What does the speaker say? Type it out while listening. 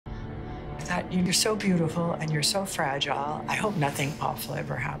thought, you're so beautiful and you're so fragile. I hope nothing awful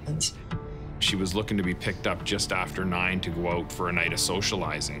ever happens. She was looking to be picked up just after 9 to go out for a night of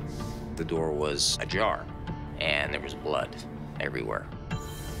socializing. The door was ajar, and there was blood everywhere.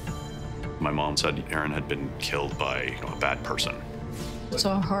 My mom said Aaron had been killed by a bad person. It's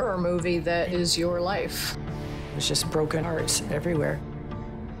a horror movie that is your life. It's just broken hearts everywhere.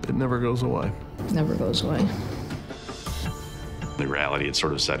 It never goes away. Never goes away. The reality had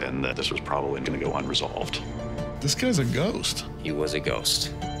sort of set in that this was probably going to go unresolved. This guy's a ghost. He was a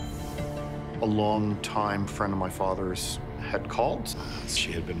ghost. A long-time friend of my father's had called.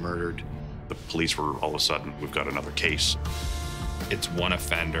 She had been murdered. The police were all of a sudden, we've got another case. It's one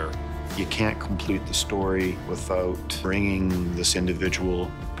offender. You can't complete the story without bringing this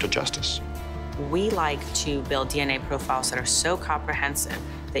individual to justice. We like to build DNA profiles that are so comprehensive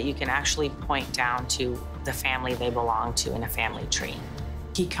that you can actually point down to the family they belong to in a family tree.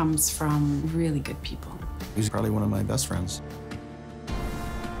 He comes from really good people. He's probably one of my best friends.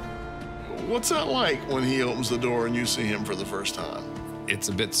 What's that like when he opens the door and you see him for the first time? It's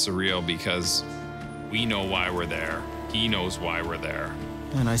a bit surreal because we know why we're there. He knows why we're there.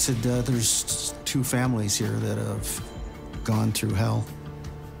 And I said, there's 2 families here that have gone through hell.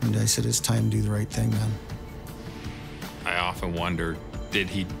 And I said, it's time to do the right thing, man. I often wonder, did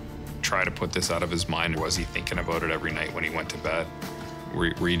he try to put this out of his mind, or was he thinking about it every night when he went to bed?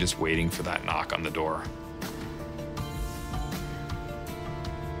 Were you just waiting for that knock on the door?